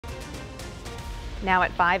Now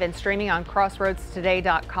at 5 and streaming on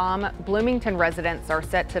crossroadstoday.com, Bloomington residents are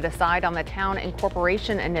set to decide on the town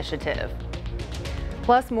incorporation initiative.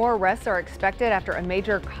 Plus, more arrests are expected after a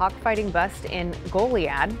major cockfighting bust in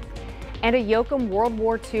Goliad, and a Yoakum World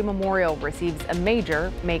War II memorial receives a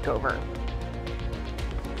major makeover.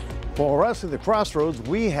 For us at the Crossroads,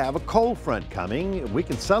 we have a cold front coming. We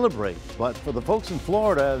can celebrate, but for the folks in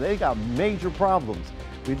Florida, they got major problems.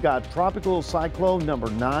 We've got tropical cyclone number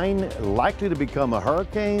 9, likely to become a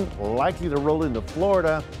hurricane, likely to roll into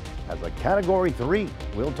Florida as a Category 3.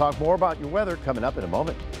 We'll talk more about your weather coming up in a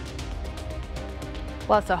moment.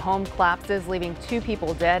 Plus, a home collapses, leaving 2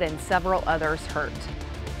 people dead and several others hurt.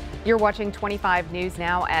 You're watching 25 News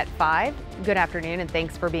Now at 5. Good afternoon and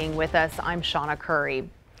thanks for being with us. I'm Shawna Currie.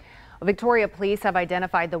 Victoria police have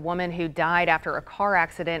identified the woman who died after a car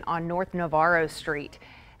accident on North Navarro Street.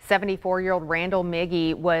 74-year-old Randall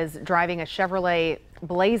Miggy was driving a Chevrolet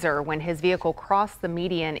Blazer when his vehicle crossed the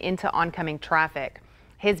median into oncoming traffic.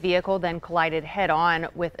 His vehicle then collided head-on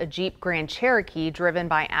with a Jeep Grand Cherokee driven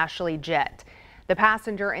by Ashley Jett. The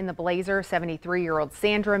passenger in the Blazer, 73-year-old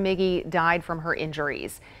Sandra Miggy, died from her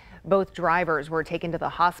injuries. Both drivers were taken to the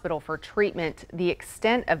hospital for treatment. The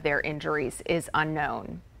extent of their injuries is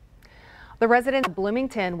unknown. The residents of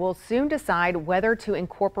Bloomington will soon decide whether to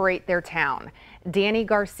incorporate their town. Danny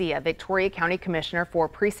Garcia, Victoria County Commissioner for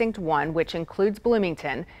Precinct 1, which includes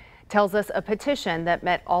Bloomington, tells us a petition that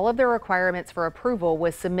met all of the requirements for approval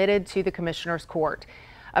was submitted to the Commissioner's Court.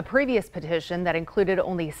 A previous petition that included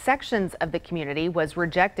only sections of the community was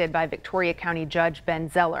rejected by Victoria County Judge Ben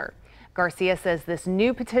Zeller. Garcia says this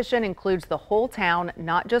new petition includes the whole town,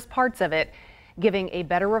 not just parts of it, giving a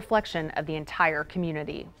better reflection of the entire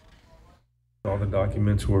community. All the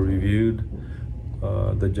documents were reviewed.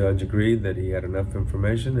 The judge agreed that he had enough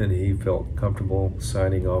information and he felt comfortable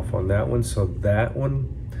signing off on that one. So that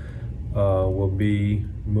one will be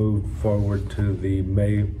moved forward to the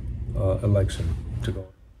May election to go.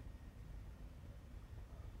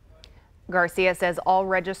 Garcia says all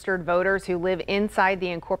registered voters who live inside the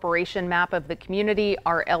incorporation map of the community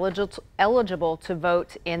are eligible to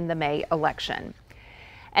vote in the May election.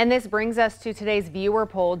 And this brings us to today's viewer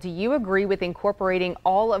poll. Do you agree with incorporating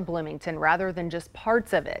all of Bloomington rather than just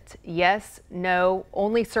parts of it? Yes, no,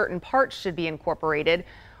 only certain parts should be incorporated,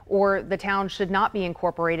 or the town should not be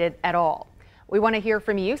incorporated at all. We want to hear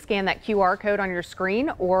from you. Scan that QR code on your screen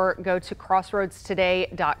or go to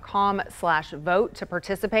crossroadstoday.com/vote to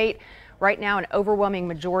participate. Right now, an overwhelming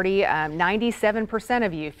majority, 97%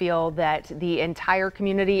 of you feel that the entire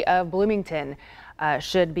community of Bloomington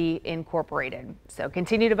should be incorporated. So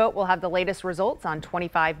continue to vote. We'll have the latest results on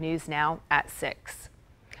 25 News Now at 6.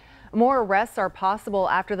 More arrests are possible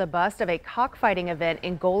after the bust of a cockfighting event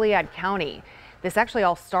in Goliad County. This actually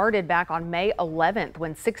all started back on May 11th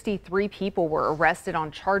when 63 people were arrested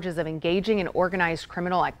on charges of engaging in organized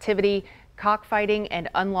criminal activity, cockfighting, and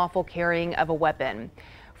unlawful carrying of a weapon.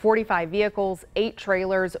 45 vehicles, 8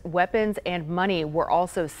 trailers, weapons, and money were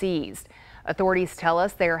also seized. Authorities tell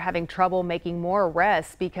us they are having trouble making more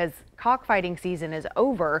arrests because cockfighting season is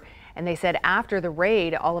over, and they said after the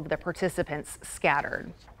raid, all of the participants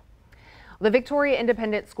scattered. The Victoria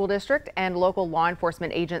Independent School District and local law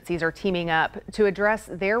enforcement agencies are teaming up to address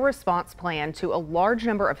their response plan to a large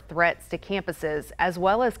number of threats to campuses as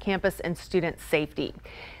well as campus and student safety.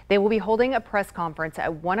 They will be holding a press conference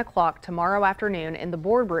at 1 o'clock tomorrow afternoon in the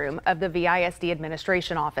boardroom of the VISD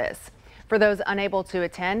Administration Office. For those unable to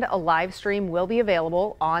attend, a live stream will be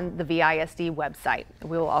available on the VISD website.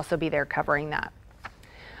 We will also be there covering that.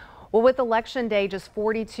 Well, with Election Day just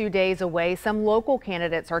 42 days away, some local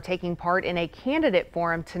candidates are taking part in a candidate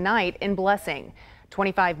forum tonight in Blessing.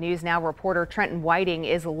 25 News Now reporter Trenton Whiting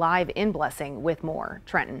is live in Blessing with more.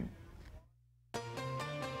 Trenton.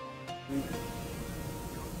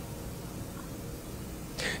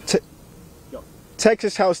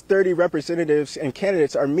 Texas House 30 representatives and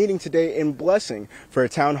candidates are meeting today in Blessing for a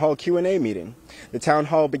town hall Q&A meeting. The town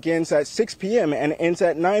hall begins at 6 p.m. and ends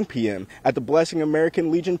at 9 p.m. at the Blessing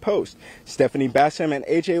American Legion Post. Stephanie Bassam and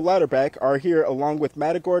A.J. Lauterbach are here along with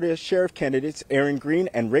Matagorda Sheriff candidates Aaron Green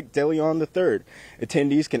and Rick DeLeon III.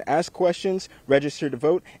 Attendees can ask questions, register to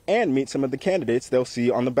vote, and meet some of the candidates they'll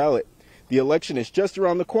see on the ballot. The election is just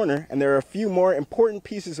around the corner, and there are a few more important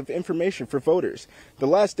pieces of information for voters. The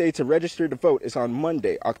last day to register to vote is on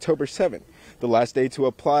Monday, October 7th. The last day to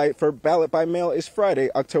apply for ballot by mail is Friday,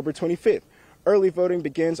 October 25th. Early voting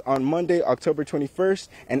begins on Monday, October 21st,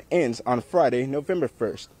 and ends on Friday, November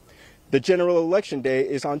 1st. The general election day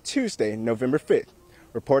is on Tuesday, November 5th.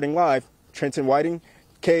 Reporting live, Trenton Whiting,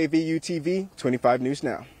 KVU-TV, 25 News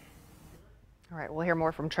Now. All right, we'll hear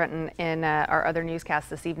more from Trenton in our other newscast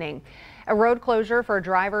this evening. A road closure for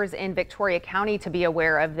drivers in Victoria County to be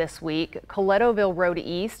aware of this week. Colettoville Road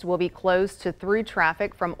East will be closed to through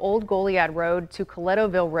traffic from Old Goliad Road to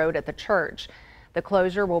Colettoville Road at the church. The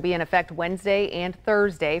closure will be in effect Wednesday and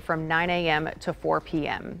Thursday from 9 a.m. to 4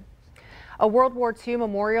 p.m. A World War II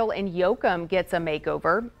memorial in Yoakum gets a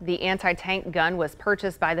makeover. The anti-tank gun was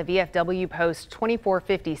purchased by the VFW Post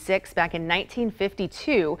 2456 back in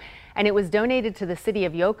 1952, and it was donated to the city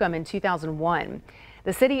of Yoakum in 2001.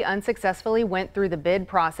 The city unsuccessfully went through the bid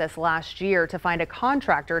process last year to find a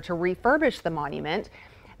contractor to refurbish the monument.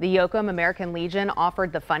 The Yoakum American Legion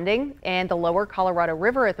offered the funding, and the Lower Colorado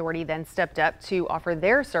River Authority then stepped up to offer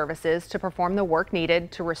their services to perform the work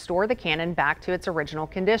needed to restore the cannon back to its original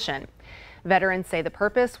condition. Veterans say the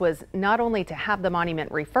purpose was not only to have the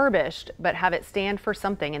monument refurbished, but have it stand for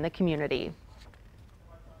something in the community.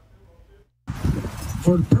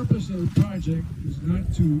 For the purpose of the project is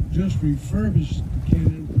not to just refurbish the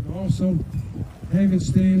cannon, but also have it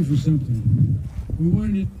stand for something. We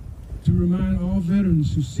wanted to remind all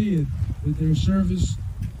veterans who see it that their service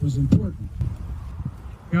was important.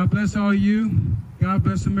 God bless all of you. God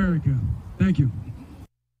bless America. Thank you.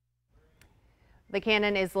 The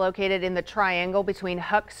cannon is located in the triangle between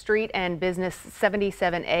Huck Street and Business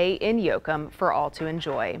 77A in Yoakum for all to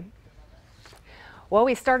enjoy. Well,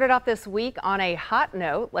 we started off this week on a hot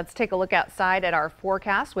note. Let's take a look outside at our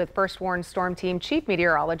forecast with First Warn Storm Team Chief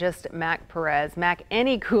Meteorologist Mac Perez. Mac,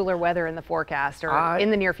 any cooler weather in the forecast or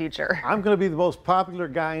in the near future? I'm going to be the most popular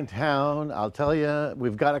guy in town. I'll tell you,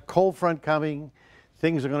 we've got a cold front coming.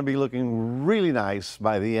 Things are going to be looking really nice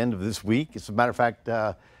by the end of this week. As a matter of fact,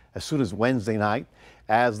 as soon as Wednesday night,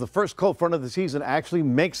 as the first cold front of the season actually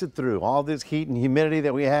makes it through. All this heat and humidity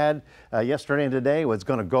that we had yesterday and today was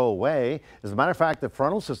going to go away. As a matter of fact, the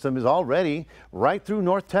frontal system is already right through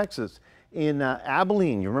North Texas in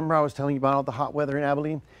Abilene. You remember I was telling you about all the hot weather in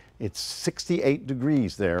Abilene? It's 68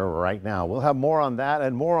 degrees there right now. We'll have more on that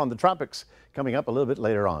and more on the tropics coming up a little bit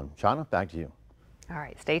later on. Shawna, back to you. All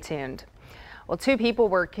right, stay tuned. Well, 2 people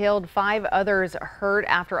were killed, 5 others hurt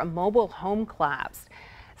after a mobile home collapsed.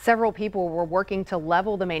 Several people were working to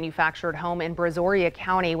level the manufactured home in Brazoria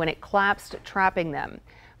County when it collapsed, trapping them.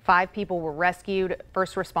 5 people were rescued.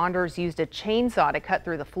 First responders used a chainsaw to cut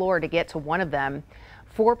through the floor to get to one of them.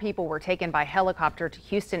 4 people were taken by helicopter to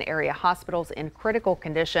Houston area hospitals in critical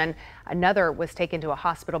condition. Another was taken to a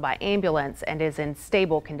hospital by ambulance and is in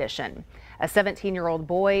stable condition. A 17-year-old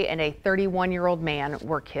boy and a 31-year-old man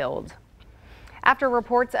were killed. After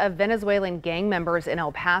reports of Venezuelan gang members in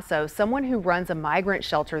El Paso, someone who runs a migrant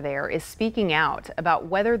shelter there is speaking out about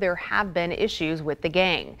whether there have been issues with the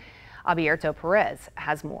gang. Abierto Perez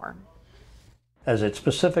has more. As it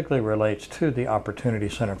specifically relates to the Opportunity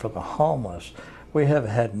Center for the Homeless, we have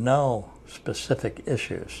had no specific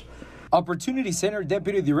issues. Opportunity Center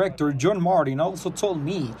Deputy Director John Martin also told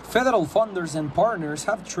me federal funders and partners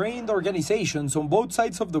have trained organizations on both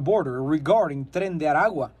sides of the border regarding Tren de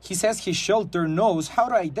Aragua. He says his shelter knows how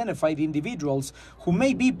to identify the individuals who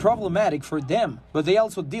may be problematic for them, but they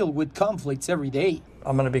also deal with conflicts every day.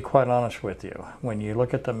 I'm going to be quite honest with you. When you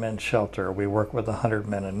look at the men's shelter, we work with 100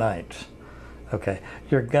 men a night. Okay,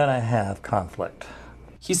 you're going to have conflict.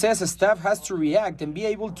 He says staff has to react and be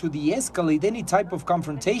able to de-escalate any type of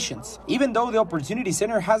confrontations. Even though the Opportunity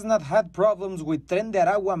Center has not had problems with Tren de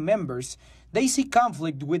Aragua members, they see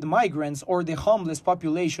conflict with migrants or the homeless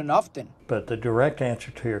population often. But the direct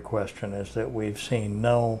answer to your question is that we've seen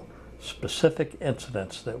no specific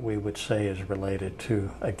incidents that we would say is related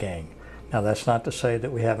to a gang. Now, that's not to say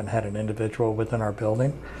that we haven't had an individual within our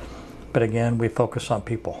building, but again, we focus on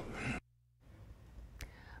people.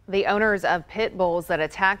 The owners of pit bulls that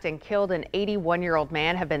attacked and killed an 81-year-old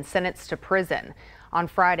man have been sentenced to prison. On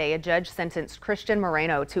Friday, a judge sentenced Christian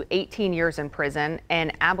Moreno to 18 years in prison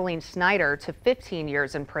and Abilene Snyder to 15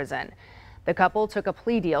 years in prison. The couple took a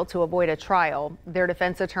plea deal to avoid a trial. Their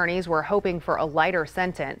defense attorneys were hoping for a lighter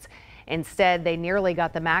sentence. Instead, they nearly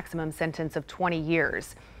got the maximum sentence of 20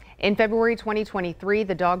 years. In February 2023,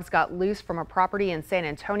 the dogs got loose from a property in San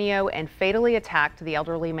Antonio and fatally attacked the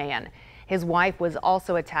elderly man. His wife was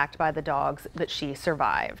also attacked by the dogs, but she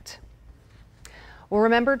survived. Well,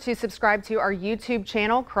 remember to subscribe to our YouTube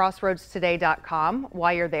channel, crossroadstoday.com.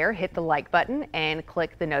 While you're there, hit the like button and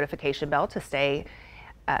click the notification bell to stay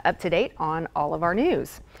up to date on all of our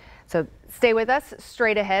news. So stay with us.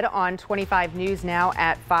 Straight ahead on 25 News now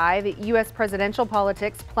at 5. U.S. presidential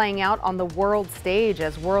politics playing out on the world stage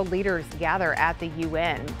as world leaders gather at the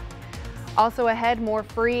UN. Also ahead, more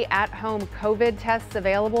free at-home COVID tests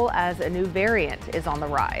available as a new variant is on the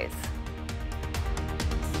rise.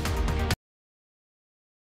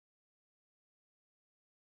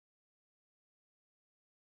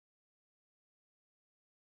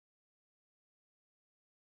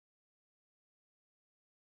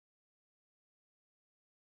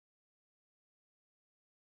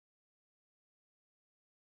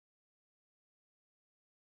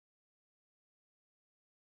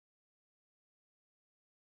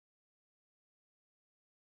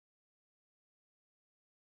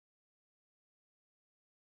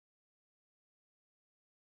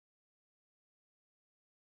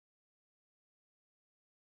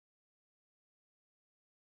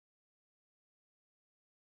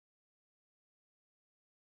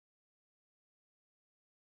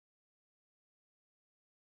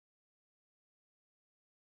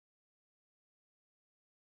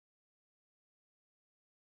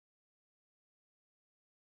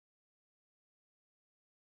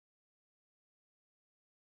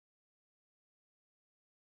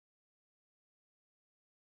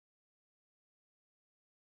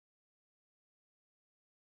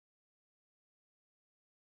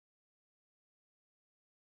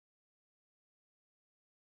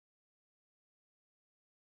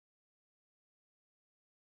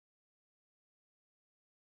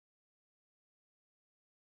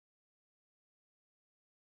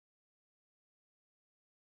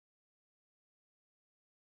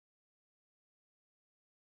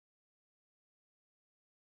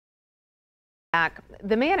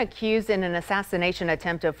 The man accused in an assassination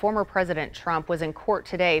attempt of former President Trump was in court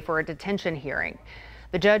today for a detention hearing.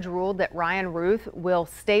 The judge ruled that Ryan Ruth will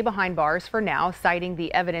stay behind bars for now, citing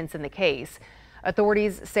the evidence in the case.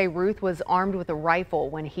 Authorities say Ruth was armed with a rifle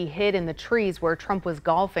when he hid in the trees where Trump was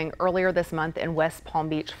golfing earlier this month in West Palm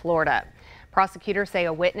Beach, Florida. Prosecutors say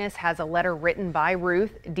a witness has a letter written by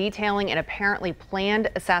Ruth detailing an apparently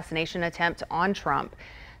planned assassination attempt on Trump.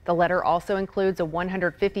 The letter also includes a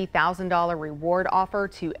 $150,000 reward offer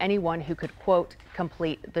to anyone who could, quote,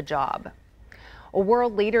 complete the job.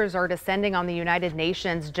 World leaders are descending on the United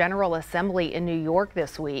Nations General Assembly in New York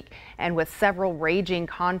this week, and with several raging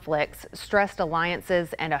conflicts, stressed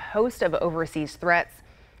alliances, and a host of overseas threats,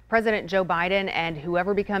 President Joe Biden and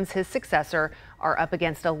whoever becomes his successor are up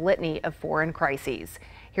against a litany of foreign crises.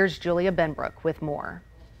 Here's Julia Benbrook with more.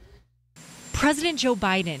 President Joe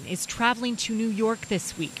Biden is traveling to New York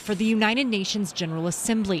this week for the United Nations General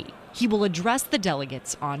Assembly. He will address the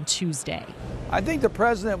delegates on Tuesday. I think the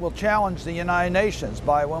president will challenge the United Nations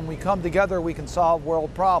by when we come together, we can solve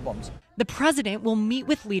world problems. The president will meet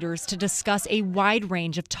with leaders to discuss a wide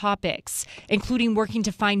range of topics, including working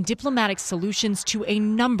to find diplomatic solutions to a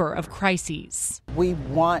number of crises. We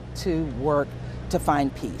want to work to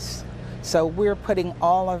find peace. So we're putting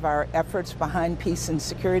all of our efforts behind peace and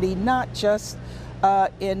security, not just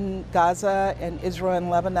in Gaza and Israel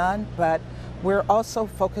and Lebanon, but we're also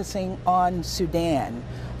focusing on Sudan.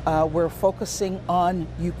 We're focusing on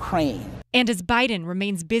Ukraine. And as Biden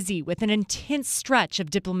remains busy with an intense stretch of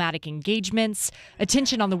diplomatic engagements,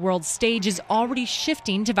 attention on the world stage is already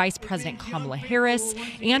shifting to Vice President Kamala Harris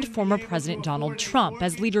and former President Donald Trump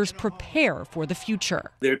as leaders prepare for the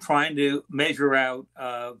future. They're trying to measure out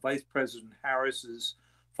Vice President Harris's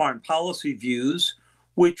foreign policy views,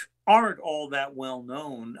 which aren't all that well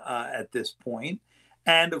known at this point.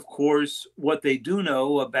 And of course, what they do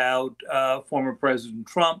know about former President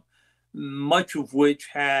Trump, much of which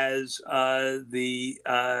has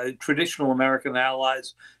the traditional American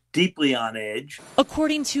allies deeply on edge.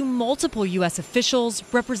 According to multiple U.S. officials,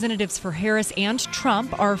 representatives for Harris and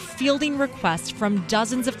Trump are fielding requests from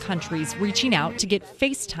dozens of countries reaching out to get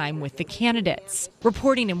FaceTime with the candidates.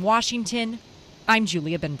 Reporting in Washington, I'm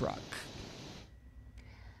Julia Benbrook.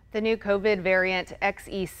 The new COVID variant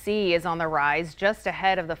XEC is on the rise just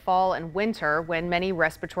ahead of the fall and winter when many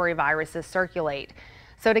respiratory viruses circulate.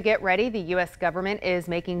 So to get ready, the U.S. government is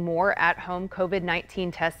making more at-home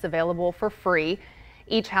COVID-19 tests available for free.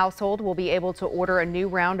 Each household will be able to order a new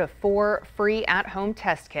round of 4 free at-home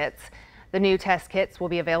test kits. The new test kits will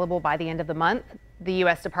be available by the end of the month. The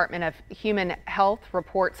U.S. Department of Human Health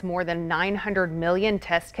reports more than 900 million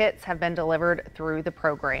test kits have been delivered through the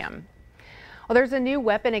program. Well, there's a new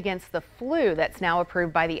weapon against the flu that's now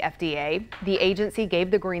approved by the FDA. The agency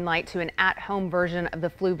gave the green light to an at-home version of the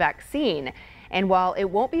flu vaccine. And while it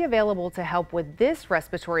won't be available to help with this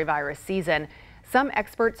respiratory virus season, some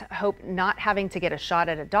experts hope not having to get a shot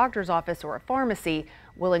at a doctor's office or a pharmacy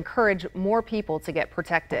will encourage more people to get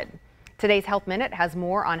protected. Today's Health Minute has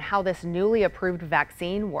more on how this newly approved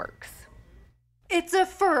vaccine works. It's a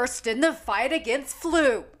first in the fight against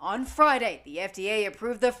flu. On Friday, the FDA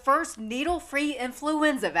approved the first needle-free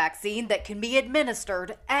influenza vaccine that can be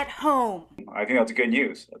administered at home. I think that's good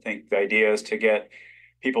news. I think the idea is to get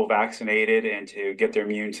people vaccinated and to get their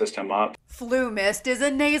immune system up. Flu Mist is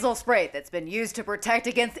a nasal spray that's been used to protect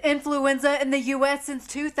against influenza in the U.S. since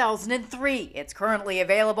 2003. It's currently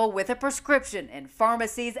available with a prescription in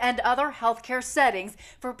pharmacies and other healthcare settings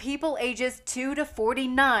for people ages 2 to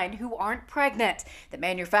 49 who aren't pregnant. The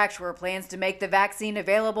manufacturer plans to make the vaccine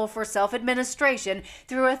available for self-administration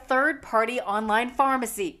through a third-party online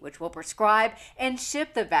pharmacy, which will prescribe and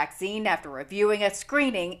ship the vaccine after reviewing a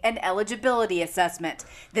screening and eligibility assessment.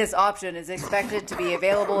 This option is expected to be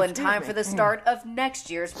available in time for the start of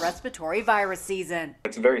next year's respiratory virus season.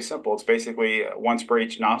 It's very simple. It's basically one spray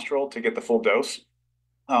each nostril to get the full dose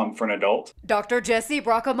for an adult. Dr. Jesse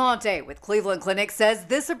Bracamonte with Cleveland Clinic says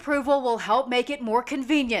this approval will help make it more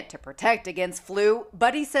convenient to protect against flu,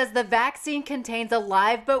 but he says the vaccine contains a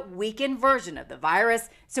live but weakened version of the virus,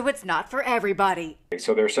 so it's not for everybody.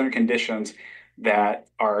 So there are certain conditions that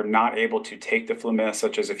are not able to take the flu mist,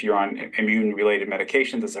 such as if you're on immune-related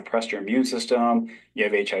medications that suppress your immune system, you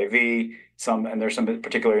have HIV, and there's some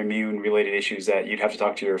particular immune-related issues that you'd have to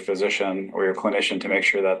talk to your physician or your clinician to make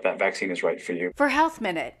sure that that vaccine is right for you. For Health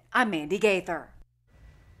Minute, I'm Mandy Gaither.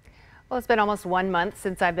 Well, it's been almost 1 month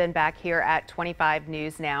since I've been back here at 25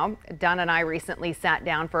 News Now. Don and I recently sat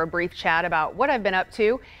down for a brief chat about what I've been up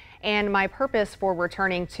to and my purpose for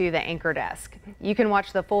returning to the anchor desk. You can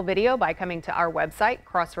watch the full video by coming to our website,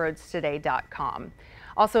 crossroadstoday.com.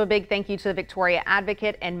 Also, a big thank you to the Victoria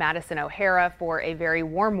Advocate and Madison O'Hara for a very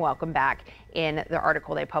warm welcome back in the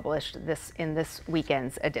article they published in this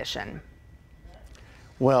weekend's edition.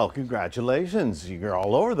 Well, congratulations. You're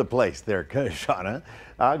all over the place there, Shawna.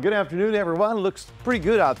 Good afternoon, everyone. Looks pretty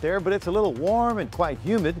good out there, but it's a little warm and quite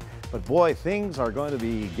humid. But boy, things are going to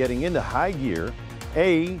be getting into high gear.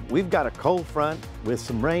 We've got a cold front with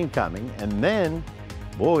some rain coming, and then,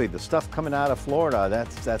 boy, the stuff coming out of Florida,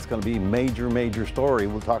 that's going to be major story.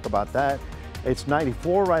 We'll talk about that. It's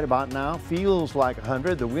 94 right about now, feels like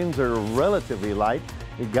 100. The winds are relatively light.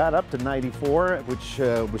 It got up to 94, which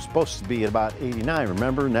was supposed to be at about 89.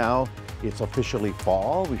 Remember, now it's officially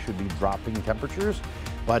fall. We should be dropping temperatures.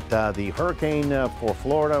 But the hurricane for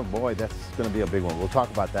Florida, boy, that's going to be a big one. We'll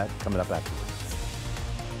talk about that coming up afterwards.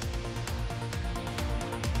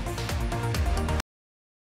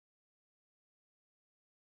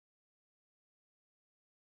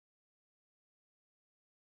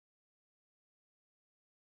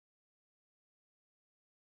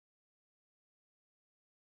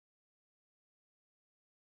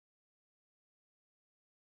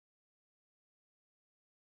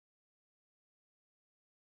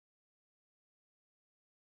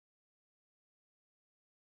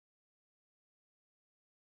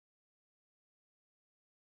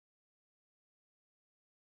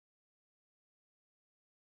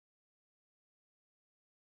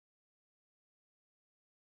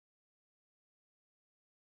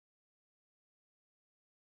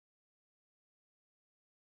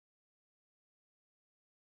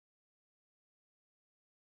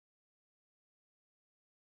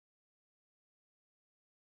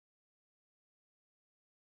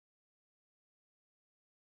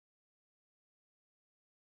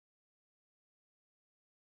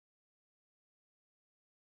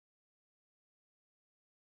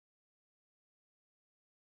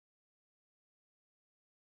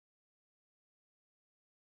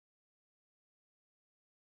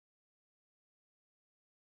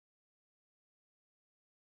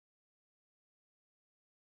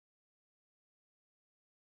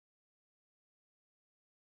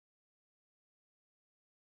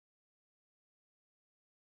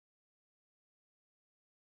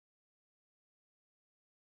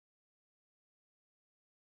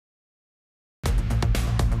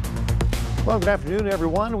 Well, good afternoon,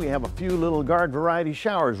 everyone. We have a few little guard variety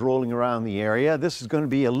showers rolling around the area. This is going to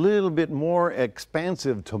be a little bit more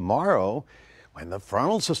expansive tomorrow when the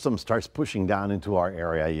frontal system starts pushing down into our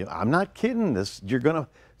area. I'm not kidding. You're going to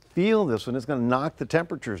feel this one. It's going to knock the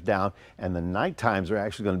temperatures down, and the night times are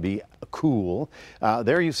actually going to be cool.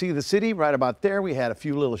 There you see the city right about there. We had a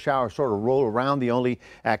few little showers sort of roll around. The only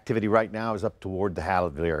activity right now is up toward the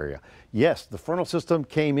Hallettville area. Yes, the frontal system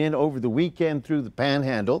came in over the weekend through the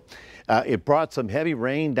Panhandle. It brought some heavy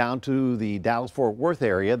rain down to the Dallas-Fort Worth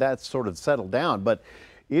area. That's sort of settled down, but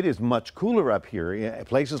it is much cooler up here.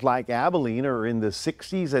 Places like Abilene are in the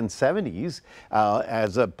 60s and 70s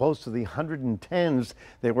as opposed to the 110s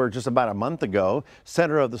they were just about a month ago.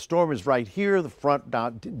 Center of the storm is right here, the front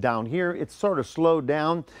down here. It's sort of slowed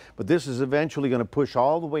down, but this is eventually going to push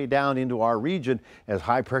all the way down into our region as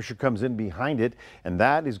high pressure comes in behind it, and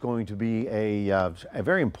that is going to be a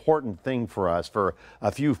very important thing for us for a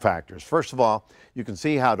few factors. First of all, you can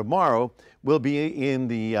see how tomorrow we'll be in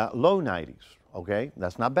the low 90s. Okay,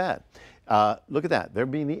 that's not bad. Look at that. There'll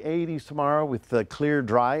be in the 80s tomorrow with clear,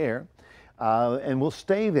 dry air. And we'll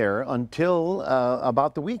stay there until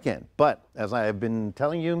about the weekend. But as I have been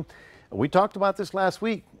telling you, we talked about this last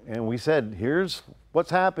week, and we said, here's what's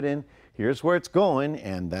happening, here's where it's going,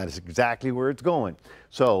 and that is exactly where it's going.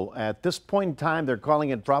 So at this point in time, they're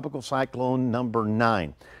calling it Tropical Cyclone number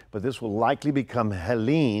 9. But this will likely become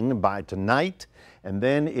Helene by tonight, and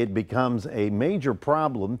then it becomes a major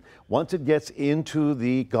problem once it gets into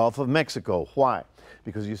the Gulf of Mexico. Why?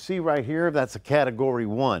 Because you see right here, that's a Category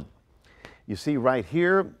 1. You see right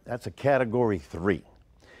here, that's a Category 3.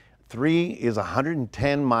 3 is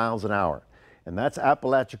 110 miles an hour, and that's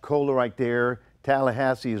Apalachicola right there.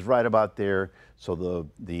 Tallahassee is right about there. So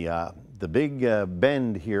the big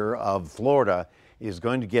bend here of Florida is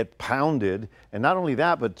going to get pounded, and not only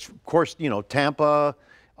that, but of course, you know, Tampa,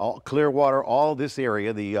 Clearwater, all this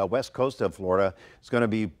area, the west coast of Florida, is going to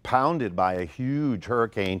be pounded by a huge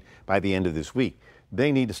hurricane by the end of this week.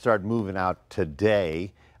 They need to start moving out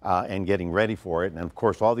today and getting ready for it. And of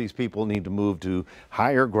course, all these people need to move to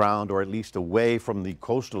higher ground or at least away from the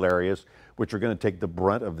coastal areas, which are going to take the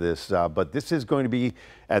brunt of this. But this is going to be,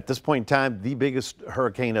 at this point in time, the biggest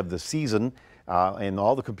hurricane of the season. and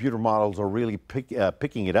all the computer models are really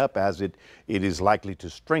picking it up as it is likely to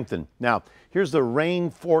strengthen. Now, here's the rain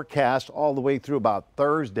forecast all the way through about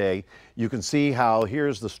Thursday. You can see how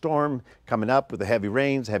here's the storm coming up with the heavy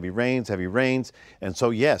rains, heavy rains, heavy rains. And so,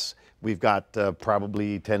 yes, we've got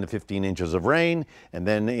probably 10 to 15 inches of rain. And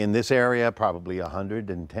then in this area, probably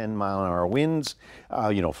 110-mile-an-hour winds.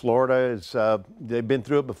 You know, Florida is, they've been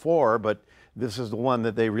through it before, but this is the one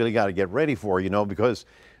that they really got to get ready for, you know, because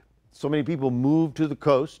so many people move to the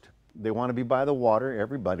coast. They want to be by the water.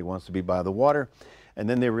 Everybody wants to be by the water. And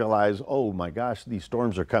then they realize, oh my gosh, these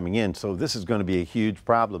storms are coming in. So this is going to be a huge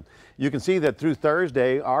problem. You can see that through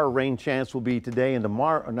Thursday, our rain chance will be today and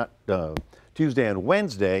tomorrow, or not Tuesday and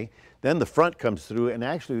Wednesday. Then the front comes through, and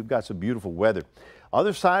actually we've got some beautiful weather.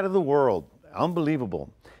 Other side of the world,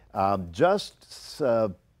 unbelievable. Just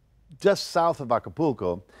south of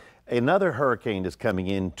Acapulco, another hurricane is coming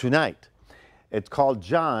in tonight. It's called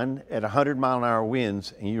John at 100-mile-an-hour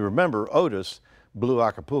winds, and you remember Otis blew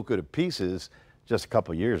Acapulco to pieces just a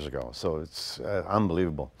couple years ago, so it's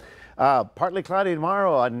unbelievable. Partly cloudy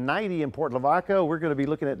tomorrow, 90 in Port Lavaca. We're going to be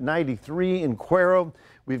looking at 93 in Cuero.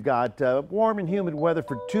 We've got warm and humid weather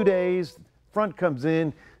for 2 days. Front comes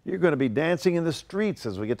in. You're going to be dancing in the streets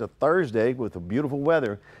as we get to Thursday with the beautiful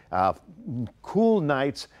weather, cool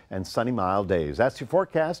nights and sunny, mild days. That's your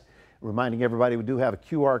forecast. Reminding everybody we do have a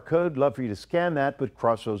QR code. Love for you to scan that, put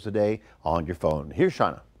Crossroads Today on your phone. Here's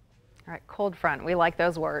Shawna. All right, cold front. We like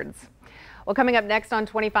those words. Well, coming up next on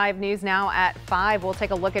 25 News Now at 5, we'll take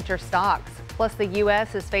a look at your stocks. Plus, the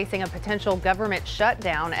U.S. is facing a potential government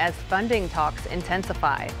shutdown as funding talks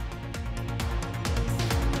intensify.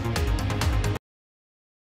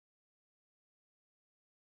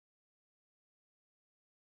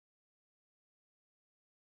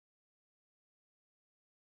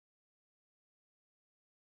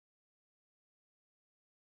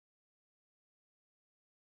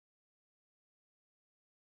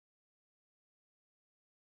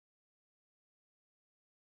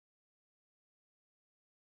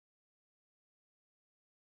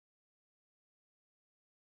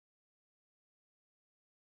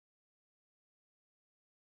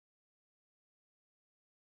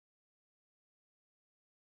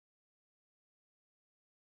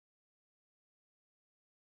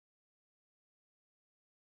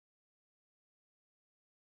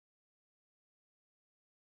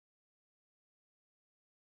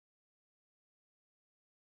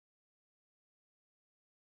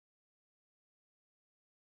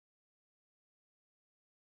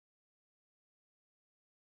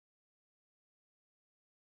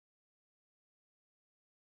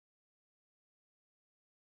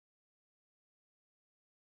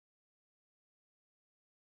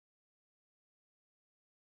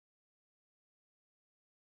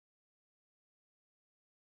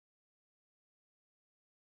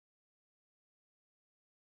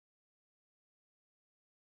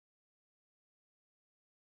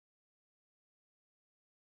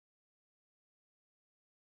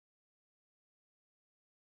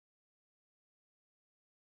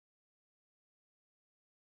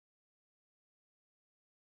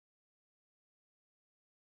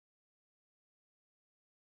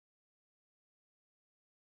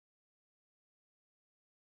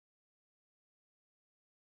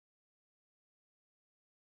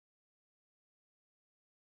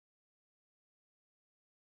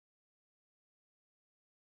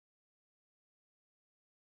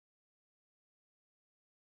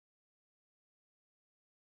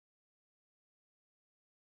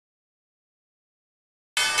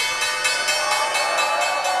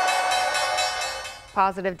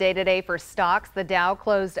 Positive day today for stocks. The Dow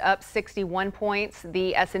closed up 61 points.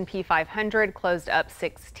 The S&P 500 closed up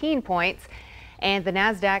 16 points. And the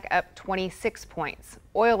NASDAQ up 26 points.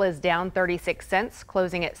 Oil is down 36 cents,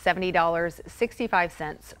 closing at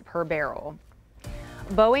 $70.65 per barrel.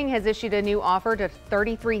 Boeing has issued a new offer to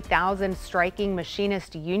 33,000 striking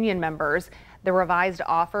machinist union members. The revised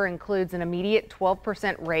offer includes an immediate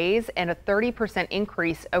 12% raise and a 30%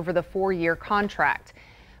 increase over the 4-year contract.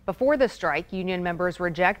 Before the strike, union members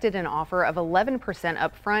rejected an offer of 11%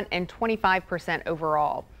 upfront and 25%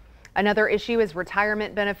 overall. Another issue is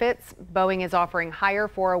retirement benefits. Boeing is offering higher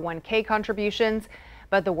 401k contributions,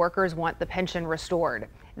 but the workers want the pension restored.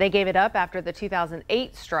 They gave it up after the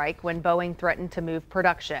 2008 strike when Boeing threatened to move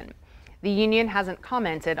production. The union hasn't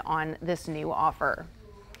commented on this new offer.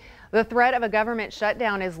 The threat of a government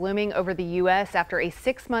shutdown is looming over the U.S. after a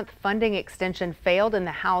 6-month funding extension failed in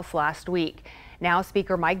the House last week. Now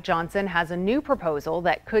Speaker Mike Johnson has a new proposal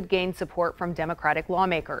that could gain support from Democratic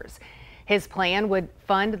lawmakers. His plan would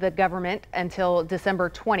fund the government until December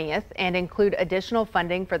 20th and include additional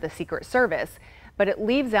funding for the Secret Service, but it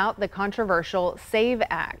leaves out the controversial SAVE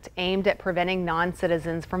Act aimed at preventing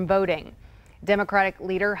non-citizens from voting. Democratic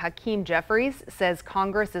leader Hakeem Jeffries says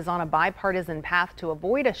Congress is on a bipartisan path to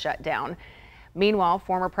avoid a shutdown. Meanwhile,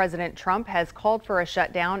 former President Trump has called for a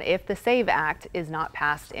shutdown if the SAVE Act is not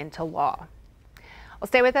passed into law. Well,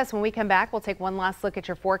 stay with us. When we come back, we'll take one last look at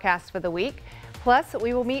your forecast for the week. Plus,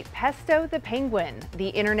 we will meet Pesto the penguin, the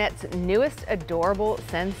internet's newest adorable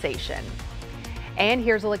sensation. And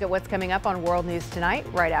here's a look at what's coming up on World News Tonight,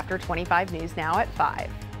 right after 25 News Now at 5.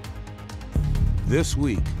 This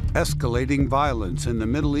week, escalating violence in the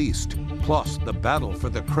Middle East, plus the battle for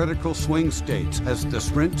the critical swing states as the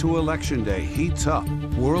sprint to Election Day heats up.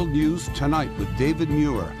 World News Tonight with David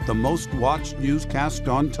Muir, the most watched newscast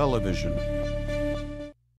on television.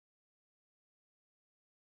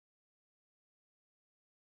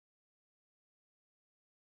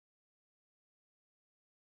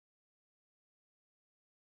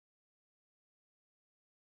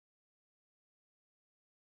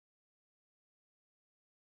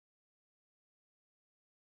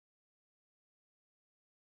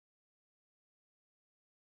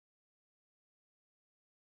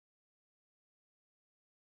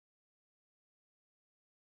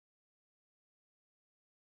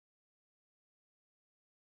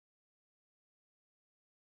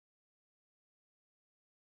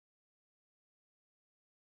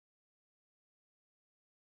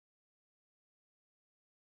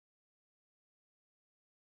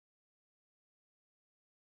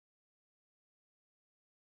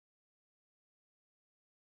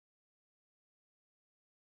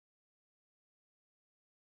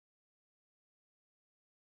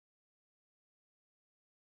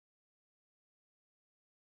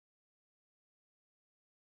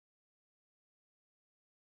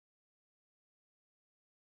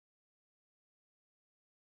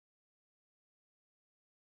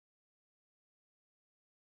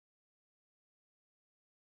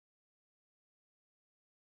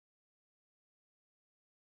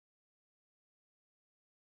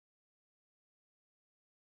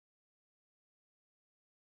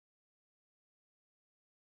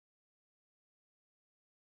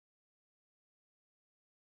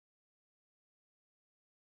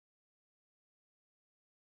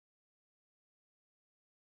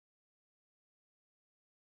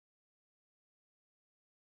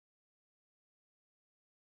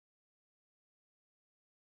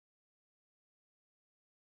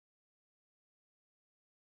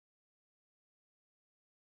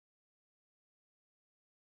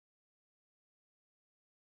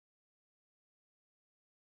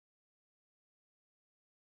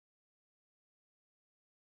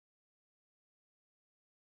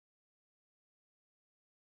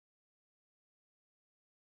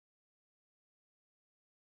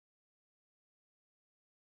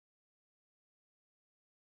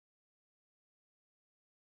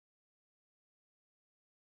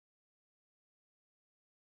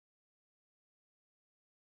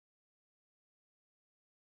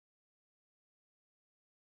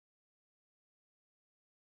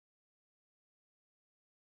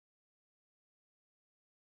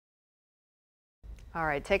 All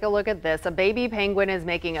right, take a look at this. A baby penguin is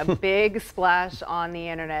making a big splash on the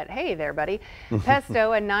internet. Hey there, buddy.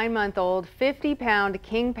 Pesto, a 9-month-old 50-pound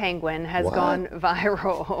king penguin, has gone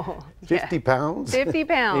viral. 50 pounds? 50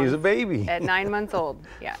 pounds. He's a baby. At 9 months old.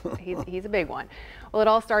 Yeah, he's a big one. Well, it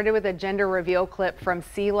all started with a gender reveal clip from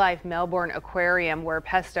Sea Life Melbourne Aquarium, where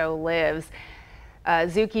Pesto lives.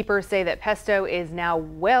 Zookeepers say that Pesto is now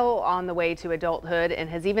well on the way to adulthood and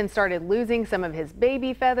has even started losing some of his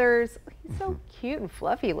baby feathers. He's so cute and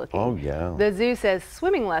fluffy looking. Oh, yeah. The zoo says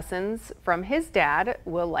swimming lessons from his dad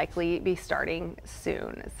will likely be starting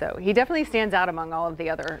soon. So he definitely stands out among all of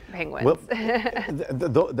the other penguins. Well,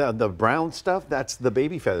 the brown stuff, that's the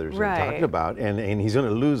baby feathers I'm talking about. And he's going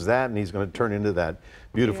to lose that, and he's going to turn into that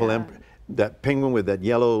beautiful that penguin with that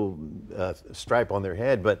yellow stripe on their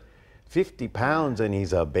head. But 50 pounds and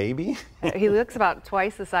he's a baby? He looks about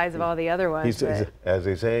twice the size of all the other ones. He's, as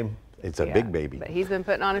they say, it's a big baby. But he's been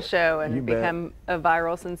putting on a show and become a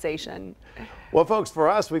viral sensation. Well, folks, for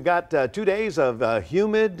us, we've got 2 days of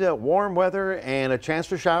humid, warm weather and a chance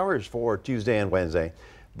for showers for Tuesday and Wednesday.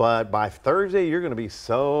 But by Thursday, you're going to be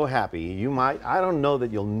so happy. You might, I don't know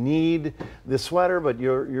that you'll need the sweater, but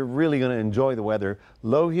you're really going to enjoy the weather.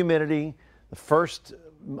 Low humidity, the first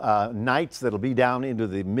nights that'll be down into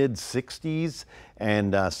the mid 60s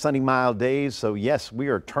and sunny, mild days. So yes, we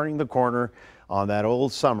are turning the corner on that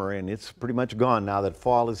old summer, and it's pretty much gone now that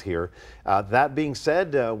fall is here. That being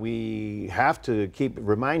said, we have to keep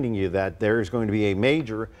reminding you that there is going to be a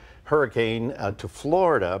major hurricane to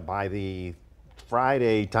Florida by the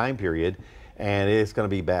Friday time period, and it's going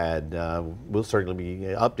to be bad. We'll certainly be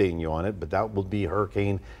updating you on it, but that will be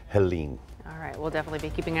Hurricane Helene. All right, we'll definitely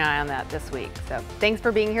be keeping an eye on that this week. So thanks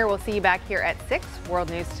for being here. We'll see you back here at 6. World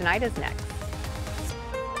News Tonight is next.